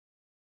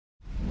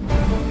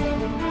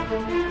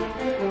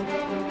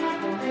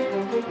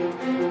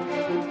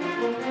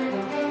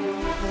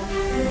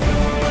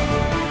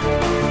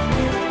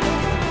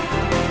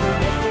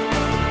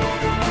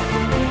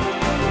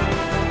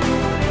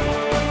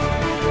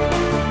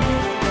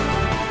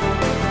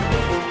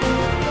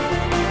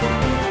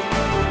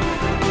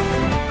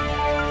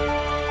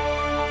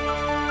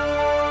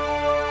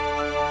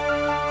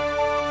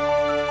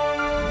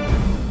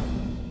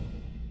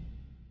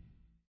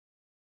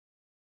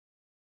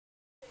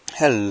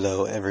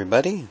Hello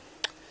everybody,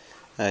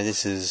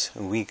 this is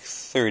week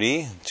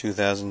 30,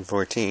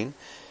 2014,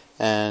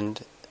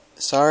 and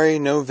sorry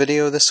no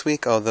video this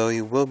week, although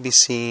you will be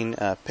seeing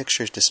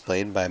pictures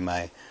displayed by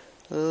my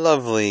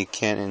lovely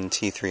Canon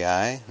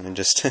T3i. I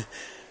just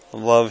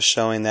love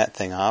showing that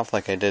thing off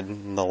like I did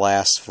in the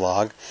last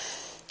vlog,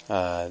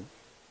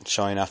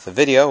 showing off the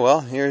video.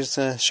 Well, here's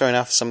showing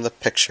off some of the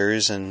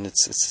pictures, and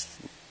it's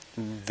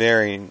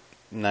very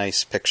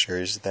nice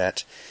pictures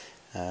that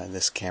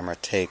this camera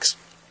takes.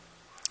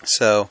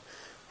 So,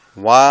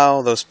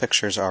 while those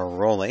pictures are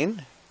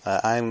rolling,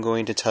 I'm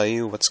going to tell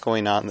you what's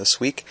going on this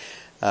week.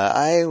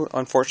 I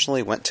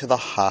unfortunately went to the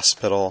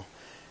hospital,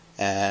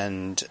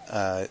 and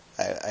I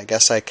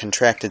guess I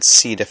contracted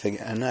C. diff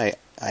again.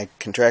 I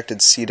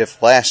contracted C.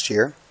 diff last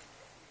year,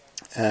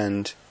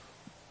 and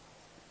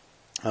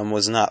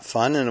was not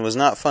fun, and it was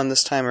not fun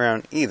this time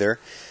around either.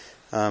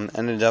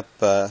 Ended up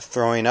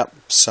throwing up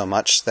so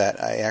much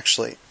that I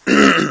actually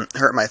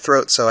hurt my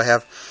throat, so I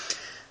have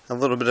a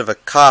little bit of a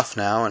cough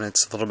now, and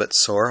it's a little bit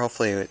sore.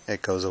 Hopefully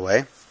it goes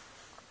away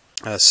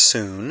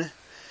soon.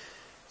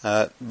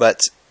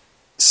 But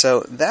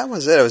so that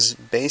was it. I was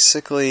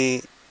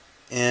basically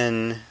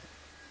in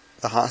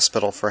the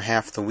hospital for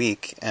half the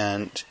week,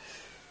 and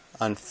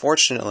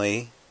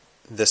unfortunately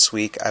this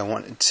week I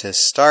wanted to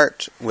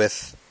start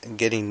with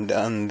getting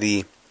done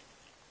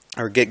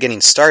getting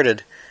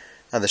started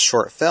the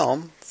short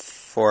film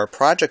for a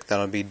project that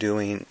I'll be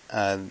doing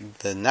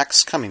the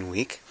next coming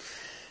week,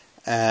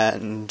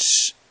 and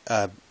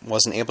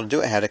wasn't able to do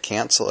it. I had to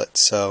cancel it,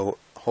 so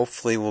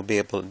hopefully we'll be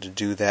able to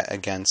do that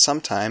again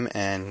sometime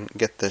and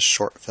get this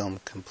short film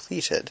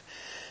completed.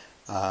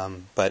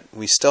 But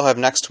we still have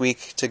next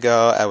week to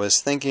go. I was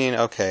thinking,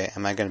 okay,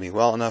 am I going to be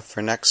well enough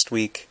for next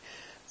week?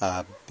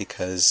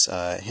 Because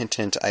hint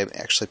hint, I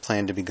actually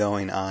plan to be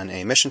going on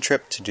a mission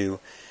trip to do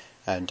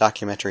a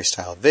documentary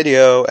style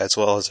video as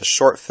well as a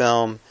short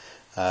film,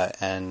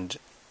 and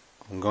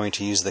I'm going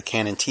to use the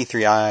Canon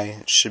T3i.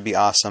 It should be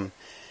awesome.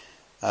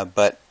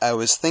 But I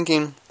was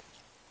thinking,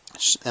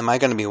 am I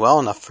going to be well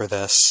enough for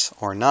this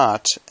or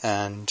not?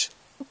 And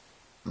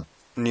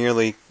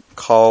nearly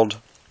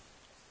called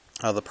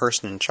the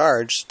person in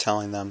charge,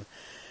 telling them,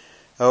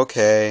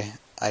 okay,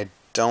 I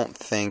don't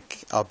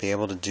think I'll be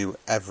able to do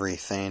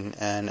everything.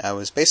 And I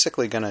was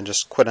basically going to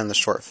just quit on the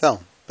short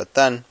film. But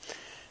then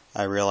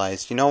I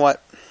realized, you know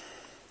what?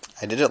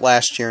 I did it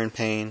last year in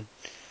pain.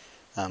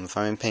 If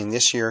I'm in pain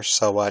this year,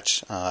 so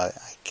what? I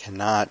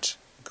cannot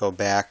go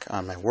back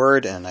on my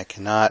word, and I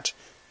cannot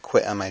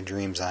quit on my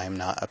dreams. I am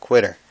not a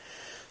quitter.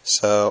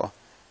 So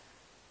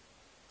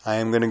I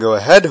am going to go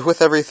ahead with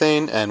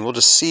everything, and we'll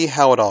just see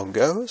how it all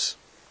goes.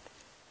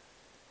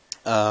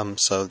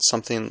 So it's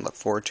something to look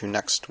forward to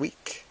next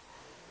week.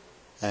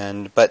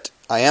 But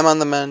I am on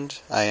the mend.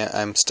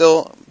 I'm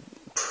still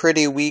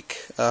pretty weak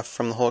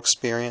from the whole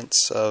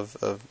experience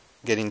of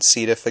getting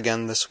C. diff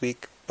again this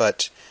week,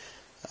 but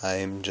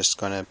I'm just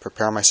going to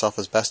prepare myself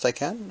as best I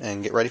can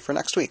and get ready for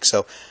next week.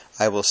 So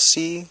I will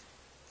see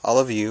all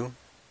of you,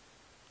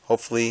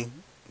 hopefully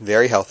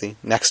very healthy,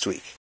 next week.